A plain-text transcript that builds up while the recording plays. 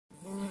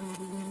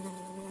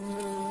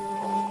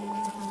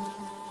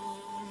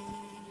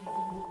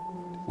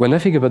When I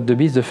think about the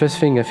bees, the first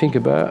thing I think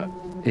about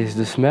is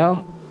the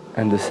smell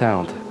and the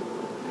sound.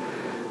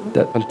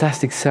 That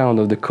fantastic sound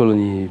of the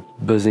colony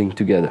buzzing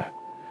together.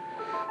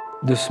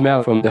 The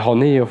smell from the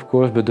honey, of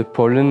course, but the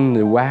pollen,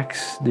 the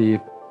wax, the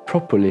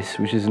propolis,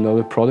 which is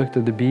another product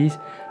of the bees.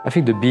 I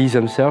think the bees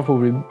themselves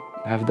will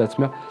have that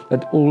smell.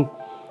 That all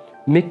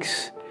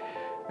mix,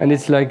 and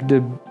it's like the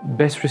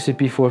best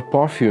recipe for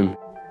perfume.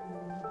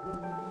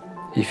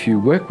 If you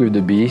work with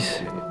the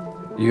bees,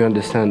 you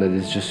understand that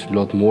it's just a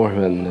lot more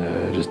than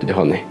just the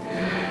honey.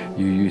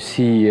 You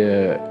see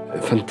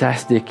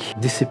fantastic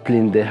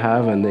discipline they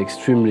have and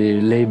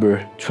extremely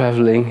labor,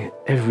 traveling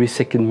every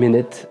second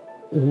minute,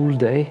 all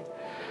day,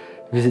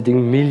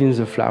 visiting millions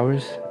of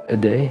flowers a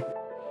day.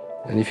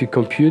 And if you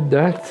compute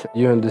that,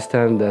 you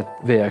understand that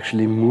they're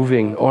actually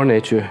moving our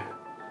nature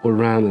all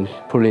around and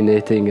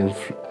pollinating and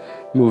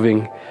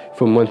moving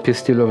from one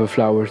pistil of a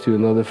flower to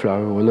another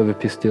flower or another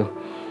pistil.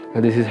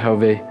 And this is how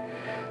they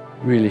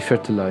really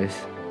fertilize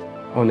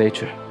our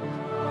nature.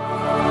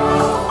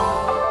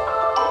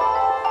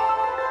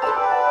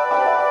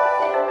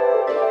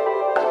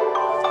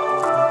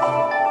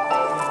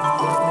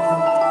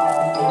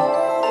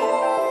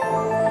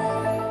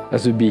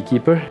 As a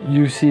beekeeper,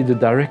 you see the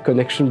direct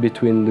connection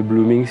between the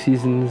blooming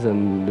seasons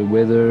and the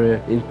weather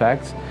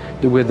impacts,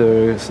 the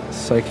weather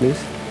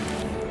cycles,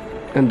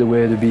 and the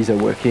way the bees are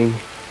working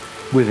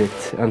with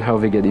it and how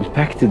they get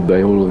impacted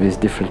by all of these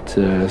different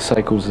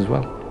cycles as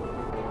well.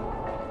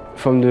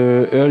 From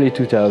the early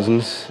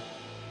 2000s,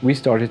 we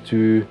started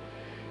to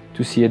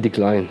see a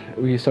decline.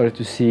 We started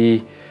to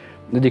see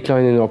the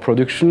decline in our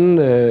production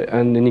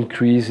and an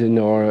increase in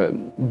our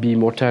bee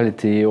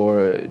mortality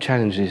or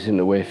challenges in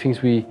a way,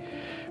 things we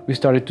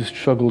started to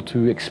struggle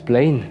to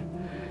explain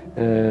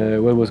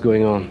what was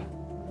going on.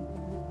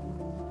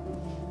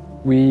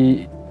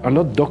 We are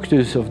not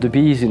doctors of the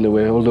bees in a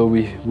way, although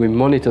we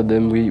monitor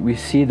them, we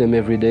see them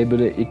every day,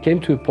 but it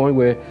came to a point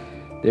where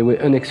there were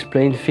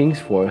unexplained things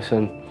for us,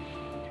 and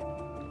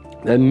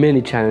there are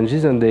many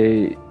challenges, and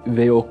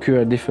they occur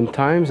at different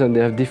times, and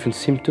they have different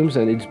symptoms,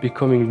 and it's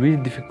becoming really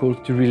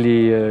difficult to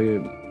really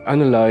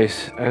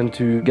analyze and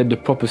to get the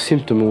proper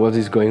symptom of what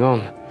is going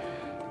on.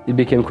 It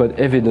became quite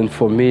evident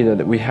for me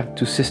that we had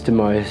to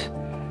systemize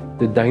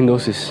the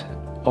diagnosis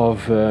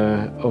of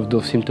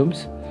those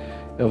symptoms,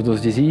 of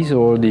those diseases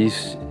or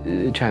these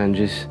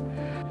challenges.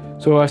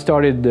 So I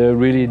started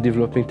really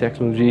developing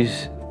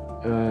technologies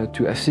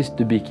to assist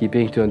the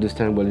beekeeping to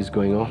understand what is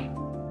going on.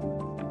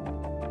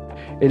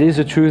 It is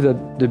a truth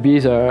that the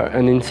bees are,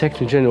 and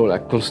insects in general, are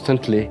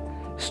constantly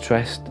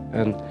stressed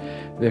and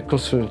they're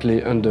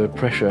constantly under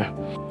pressure.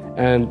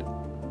 And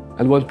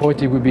at one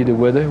point it will be the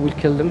weather will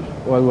kill them,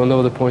 or at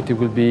another point it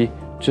will be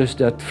just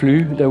that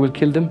flu that will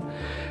kill them,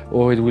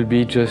 or it will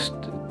be just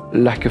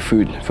lack of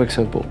food, for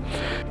example.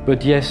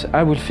 But yes,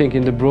 I would think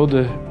in the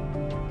broader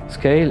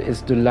scale it's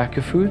the lack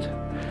of food,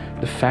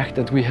 the fact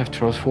that we have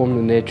transformed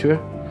the nature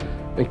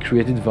and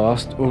created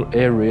vast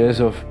areas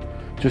of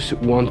just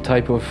one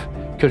type of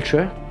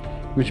culture,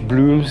 which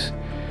blooms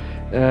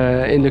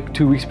in a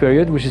 2 weeks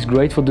period, which is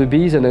great for the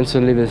bees, and then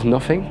suddenly there's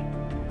nothing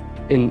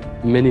in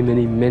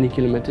many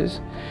kilometers.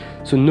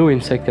 So no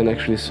insect can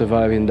actually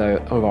survive in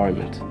that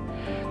environment.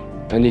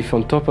 And if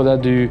on top of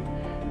that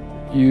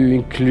you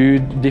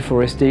include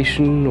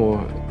deforestation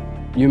or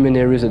human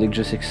areas that they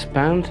just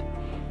expand,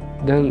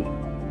 then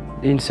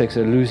the insects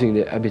are losing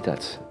their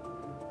habitats.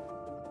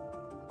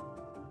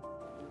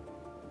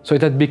 So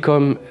it had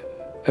become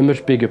a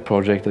much bigger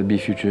project at Bee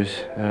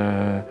Futures,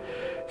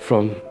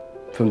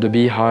 from the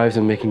beehives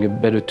and making a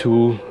better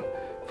tool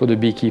for the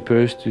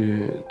beekeepers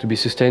to be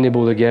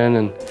sustainable again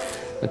and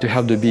to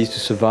help the bees to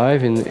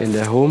survive in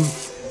their home.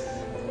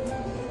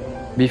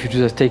 Bee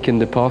Futures has taken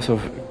the path of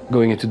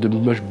going into the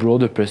much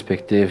broader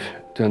perspective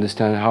to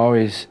understand how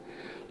is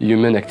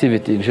human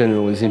activity in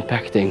general is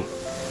impacting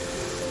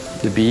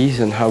the bees,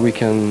 and how we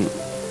can,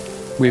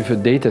 with a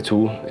data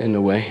tool in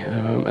a way,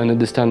 and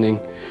understanding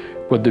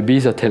what the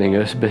bees are telling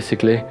us,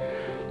 basically,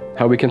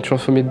 how we can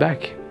transform it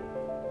back.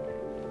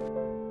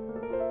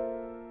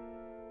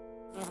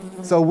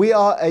 So we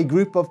are a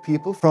group of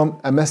people from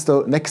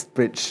Amesto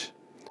NextBridge,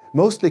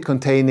 mostly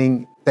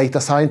containing data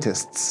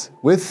scientists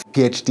with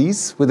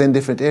PhDs within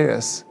different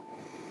areas.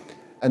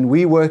 And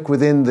we work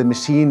within the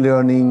machine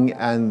learning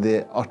and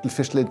the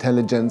artificial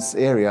intelligence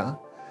area,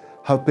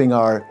 helping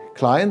our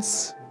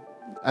clients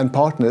and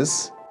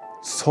partners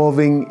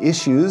solving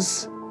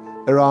issues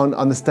around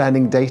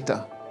understanding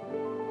data,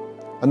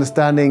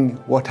 understanding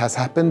what has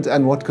happened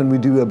and what can we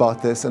do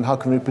about this and how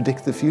can we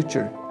predict the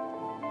future.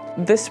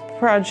 This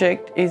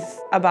project is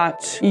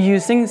about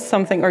using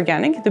something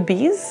organic, the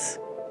bees,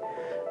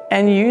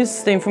 and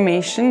use the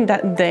information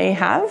that they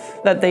have,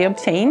 that they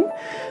obtain,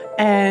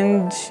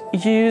 and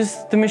use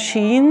the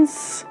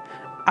machines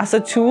as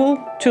a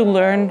tool to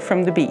learn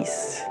from the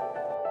bees.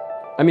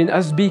 I mean,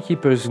 as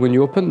beekeepers, when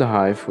you open the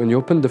hive, when you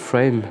open the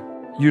frame,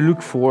 you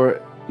look for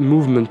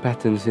movement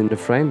patterns in the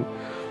frame.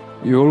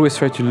 You always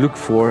try to look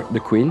for the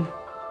queen,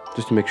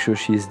 just to make sure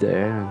she's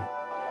there,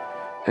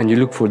 and you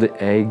look for the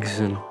eggs.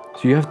 And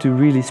so you have to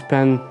really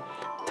spend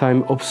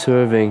time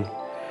observing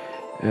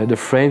the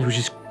frames which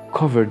is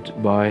covered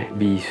by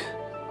bees.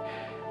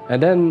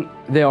 And then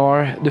there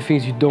are the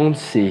things you don't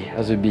see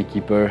as a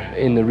beekeeper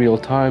in the real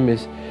time,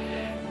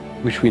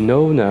 which we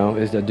know now,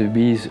 is that the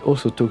bees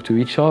also talk to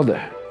each other.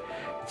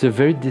 It's a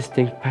very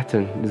distinct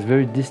pattern, it's a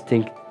very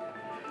distinct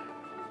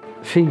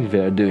thing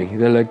they're doing.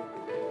 They're like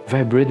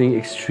vibrating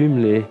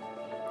extremely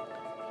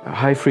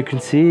high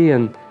frequency,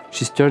 and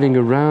she's turning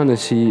around and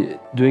she's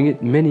doing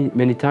it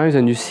many times,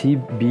 and you see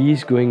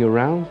bees going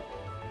around.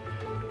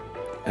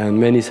 And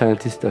many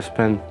scientists have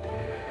spent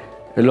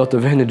a lot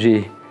of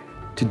energy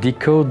to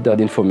decode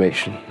that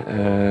information,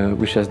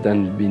 which has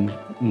then been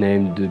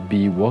named the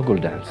bee waggle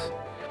dance.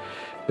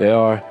 There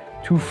are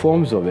two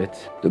forms of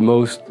it. The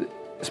most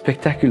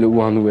spectacular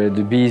one, where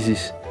the bee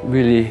is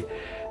really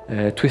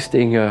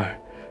twisting her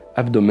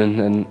abdomen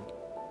and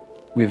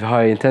with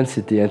high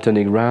intensity and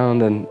turning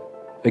around and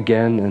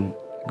again and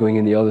going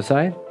in the other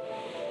side.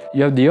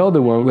 You have the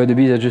other one where the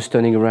bees are just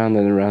turning around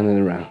and around and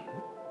around.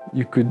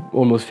 You could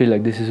almost feel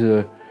like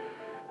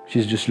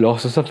she's just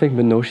lost or something,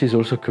 but no, she's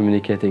also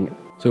communicating.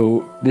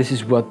 So this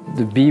is what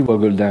the bee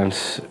waggle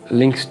dance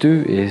links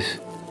to, is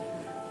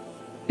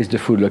the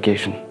food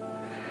location.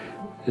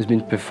 It's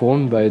been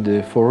performed by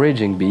the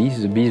foraging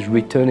bees, the bees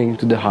returning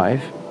to the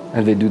hive,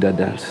 and they do that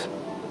dance.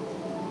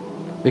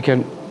 They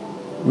can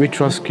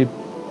retranscribe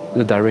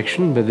the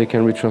direction, but they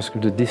can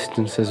retranscribe the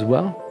distance as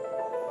well,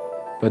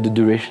 by the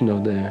duration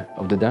of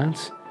the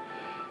dance.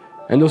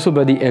 And also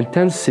by the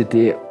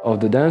intensity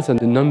of the dance and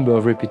the number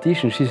of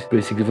repetitions. She's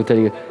basically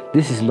telling you,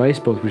 this is my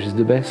spot, which is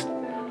the best.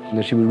 And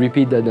then she will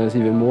repeat that dance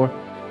even more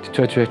to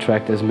try to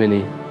attract as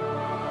many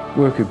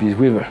worker bees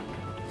with her.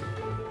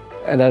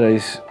 And that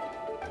is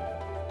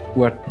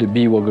what the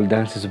bee waggle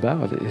dance is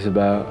about. It's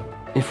about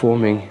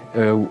informing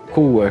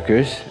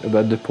co-workers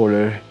about the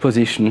polar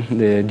position,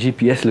 the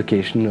GPS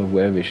location of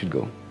where they should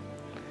go.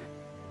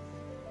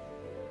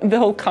 The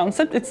whole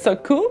concept, it's so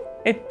cool.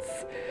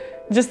 It's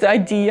just the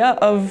idea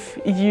of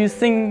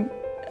using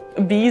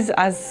bees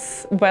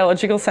as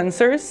biological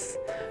sensors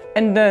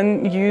and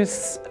then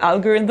use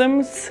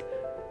algorithms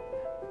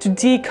to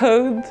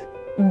decode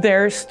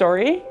their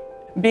story,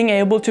 being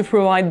able to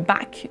provide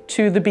back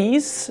to the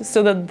bees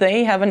so that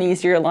they have an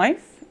easier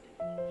life.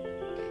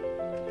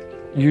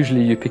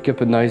 Usually you pick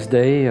up a nice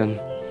day and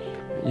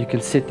you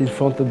can sit in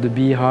front of the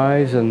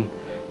beehives and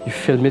you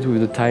film it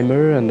with a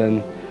timer, and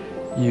then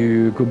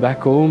you go back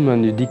home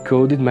and you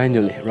decode it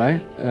manually,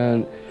 right?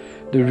 And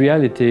the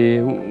reality,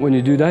 when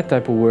you do that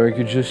type of work,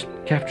 you just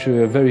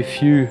capture a very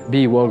few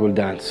bee waggle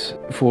dance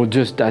for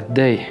just that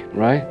day,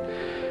 right?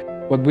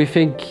 What we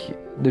think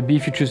the Bee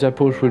Futures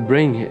approach will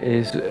bring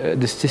is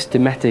the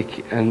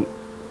systematic and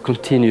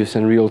continuous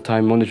and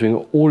real-time monitoring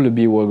of all the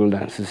bee waggle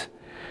dances.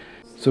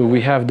 So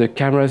we have the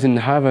cameras in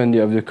the hive and you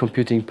have the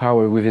computing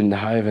power within the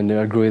hive and the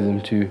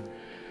algorithm to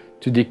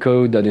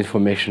decode that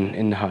information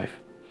in the hive.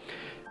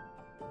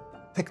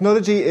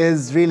 Technology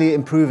is really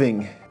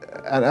improving,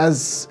 and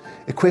as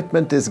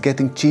equipment is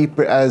getting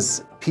cheaper,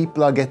 as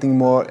people are getting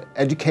more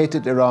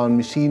educated around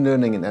machine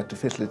learning and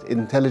artificial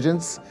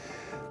intelligence,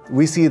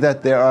 we see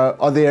that there are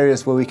other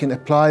areas where we can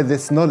apply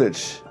this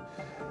knowledge.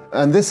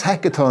 And this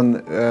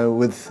hackathon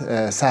with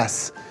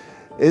SAS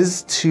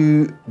is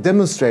to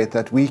demonstrate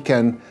that we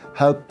can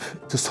help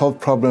to solve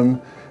problems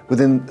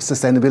within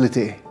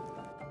sustainability.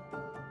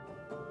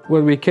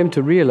 What we came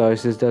to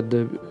realize is that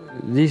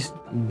this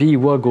bee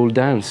waggle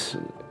dance,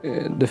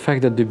 the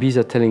fact that the bees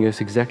are telling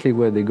us exactly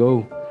where they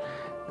go,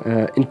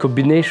 in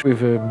combination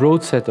with a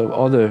broad set of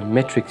other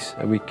metrics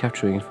that we're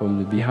capturing from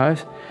the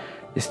beehives,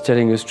 is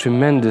telling us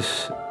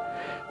tremendous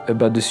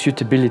about the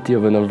suitability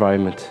of an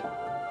environment.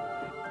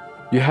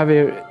 You have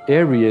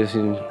areas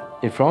in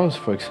France,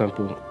 for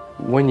example,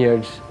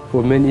 vineyards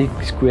for many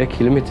square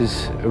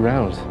kilometers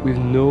around, with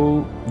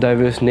no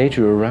diverse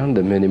nature around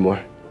them anymore.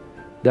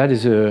 That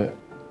is an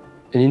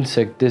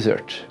insect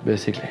desert,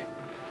 basically.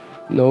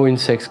 No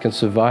insects can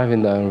survive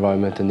in that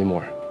environment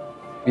anymore.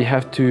 We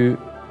have to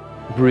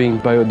bring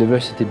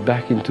biodiversity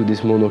back into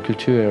this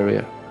monoculture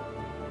area,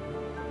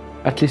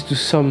 at least to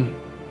some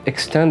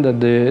extent that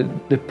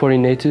the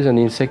pollinators and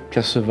insects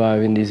can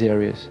survive in these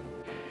areas.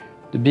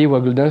 The bee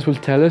waggle dance will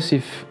tell us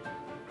if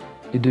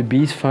the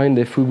bees find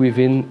their food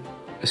within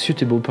a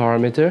suitable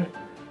parameter,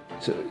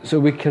 so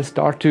we can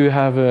start to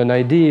have an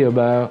idea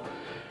about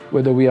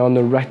whether we are on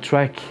the right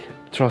track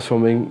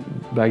transforming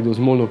back those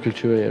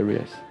monoculture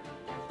areas.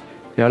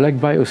 They are like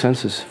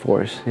biosensors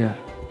for us, yeah.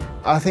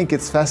 I think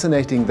it's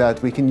fascinating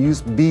that we can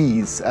use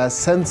bees as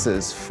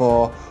sensors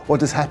for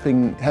what is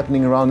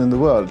happening around in the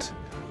world,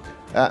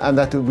 and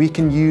that we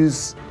can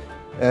use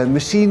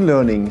machine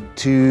learning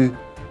to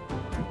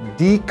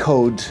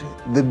decode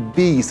the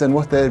bees and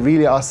what they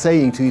really are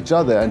saying to each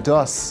other and to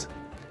us.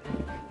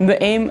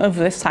 The aim of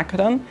this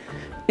hackathon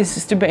is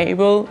just to be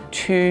able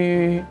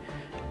to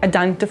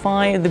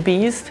identify the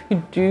bees who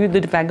do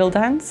the waggle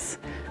dance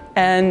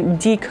and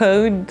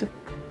decode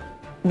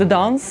the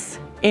dance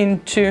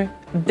into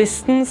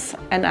distance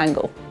and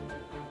angle.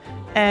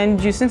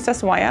 And using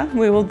SAS Vaya,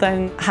 we will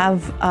then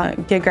have a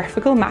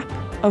geographical map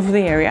of the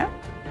area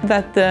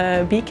that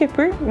the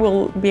beekeeper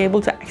will be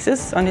able to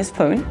access on his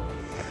phone,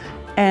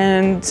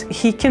 and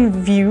he can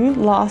view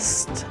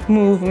last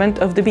movement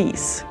of the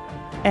bees,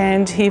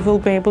 and he will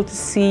be able to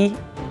see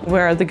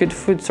where are the good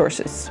food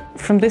sources.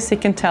 From this he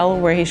can tell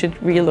where he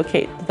should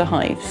relocate the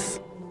hives.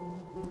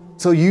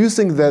 So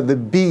using the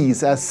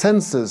bees as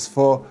sensors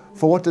for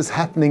what is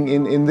happening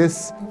in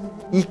this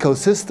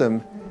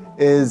ecosystem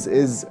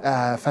is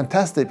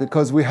fantastic,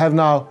 because we have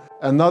now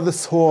another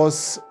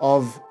source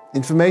of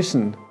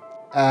information.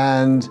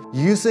 And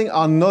using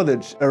our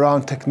knowledge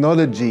around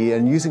technology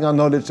and using our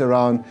knowledge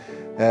around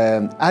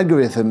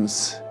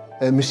algorithms,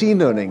 machine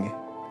learning,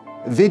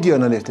 video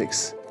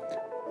analytics,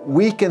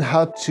 we can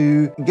help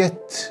to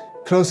get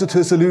closer to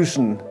a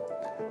solution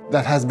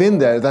that has been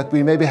there, that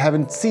we maybe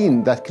haven't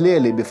seen that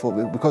clearly before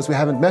because we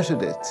haven't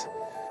measured it.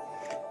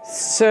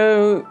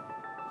 So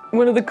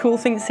one of the cool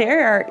things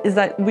here is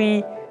that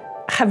we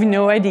have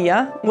no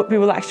idea what we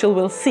will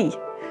actually see.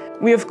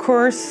 We of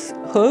course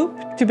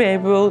hope to be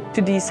able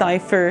to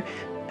decipher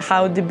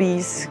how the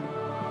bees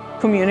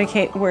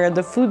communicate where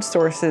the food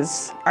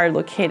sources are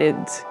located.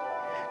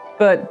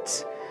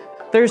 But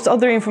there's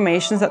other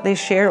information that they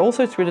share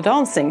also through the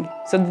dancing.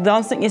 So the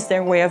dancing is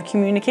their way of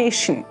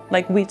communication.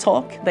 Like we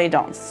talk, they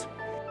dance.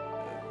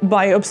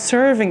 By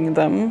observing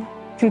them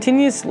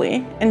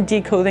continuously and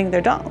decoding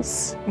their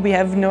dance, we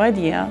have no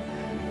idea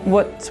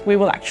what we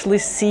will actually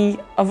see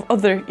of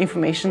other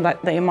information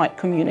that they might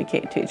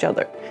communicate to each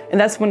other. And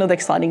that's one of the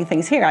exciting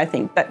things here, I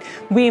think, that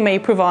we may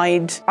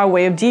provide our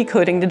way of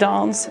decoding the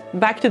dance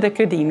back to the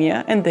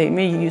academia, and they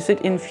may use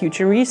it in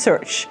future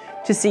research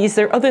to see is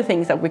there other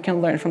things that we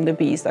can learn from the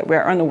bees that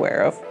we're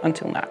unaware of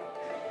until now.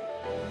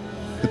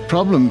 The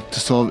problem to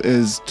solve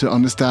is to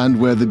understand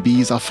where the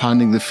bees are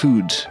finding the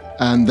food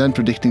and then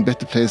predicting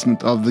better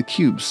placement of the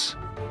cubes.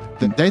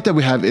 The data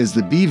we have is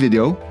the bee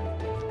video,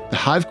 the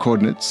hive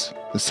coordinates,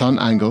 the sun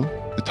angle,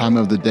 the time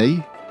of the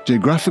day,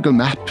 geographical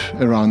map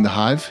around the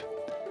hive,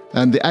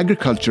 and the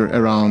agriculture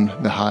around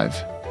the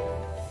hive.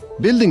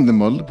 Building the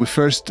model, we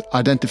first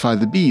identify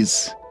the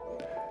bees.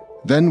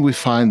 Then we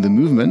find the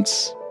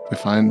movements, we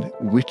find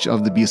which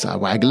of the bees are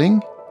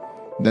waggling.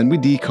 Then we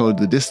decode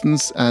the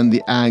distance and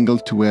the angle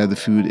to where the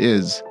food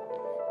is.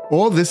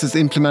 All this is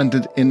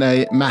implemented in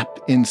a map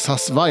in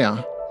SAS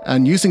Vaya.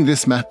 And using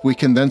this map, we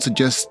can then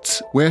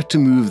suggest where to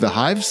move the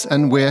hives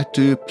and where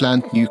to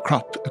plant new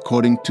crop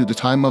according to the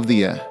time of the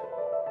year.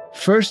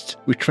 First,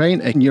 we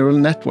train a neural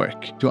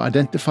network to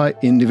identify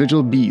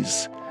individual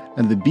bees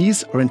and the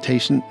bee's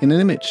orientation in an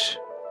image.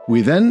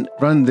 We then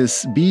run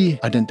this bee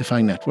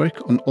identifying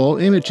network on all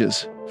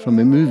images from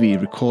a movie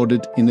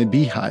recorded in a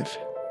beehive.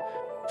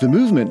 The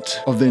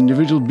movement of the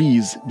individual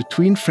bees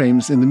between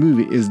frames in the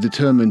movie is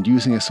determined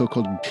using a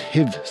so-called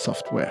PIV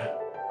software.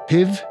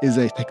 PIV is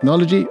a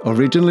technology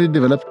originally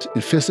developed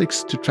in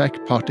physics to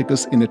track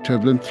particles in a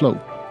turbulent flow.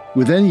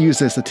 We then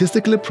use a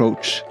statistical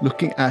approach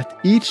looking at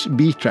each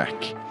bee track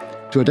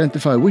to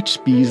identify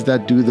which bees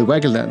that do the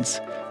waggle dance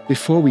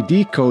before we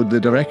decode the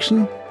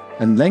direction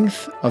and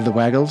length of the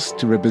waggles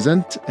to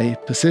represent a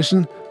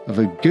position of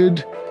a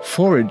good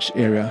forage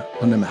area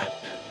on the map.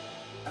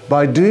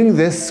 By doing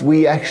this,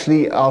 we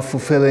actually are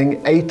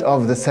fulfilling 8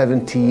 of the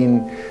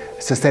 17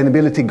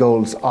 sustainability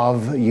goals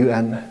of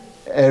UN.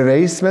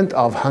 Erasement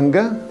of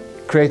hunger,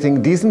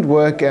 creating decent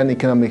work and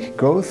economic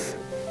growth,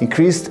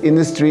 increased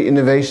industry,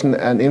 innovation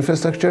and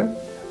infrastructure,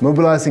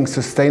 mobilizing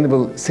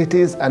sustainable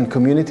cities and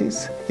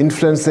communities,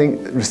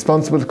 influencing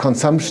responsible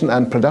consumption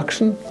and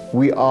production.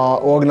 We are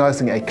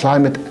organizing a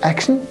climate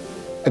action,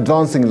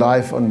 advancing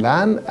life on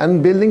land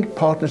and building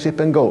partnership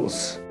and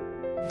goals.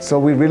 So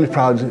we're really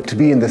proud to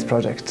be in this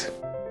project.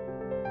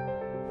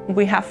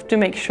 We have to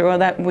make sure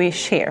that we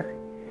share.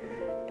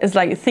 It's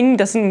like a thing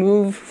doesn't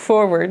move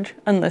forward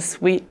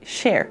unless we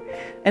share.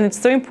 And it's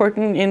so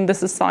important in the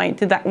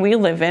society that we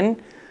live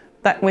in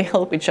that we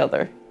help each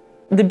other.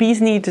 The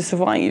bees need to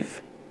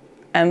survive,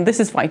 and this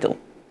is vital.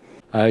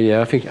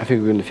 Yeah, I think we're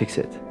going to fix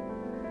it.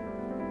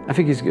 I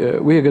think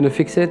we are going to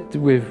fix it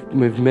with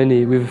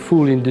a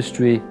full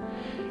industry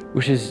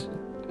which is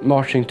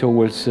marching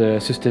towards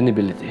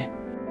sustainability.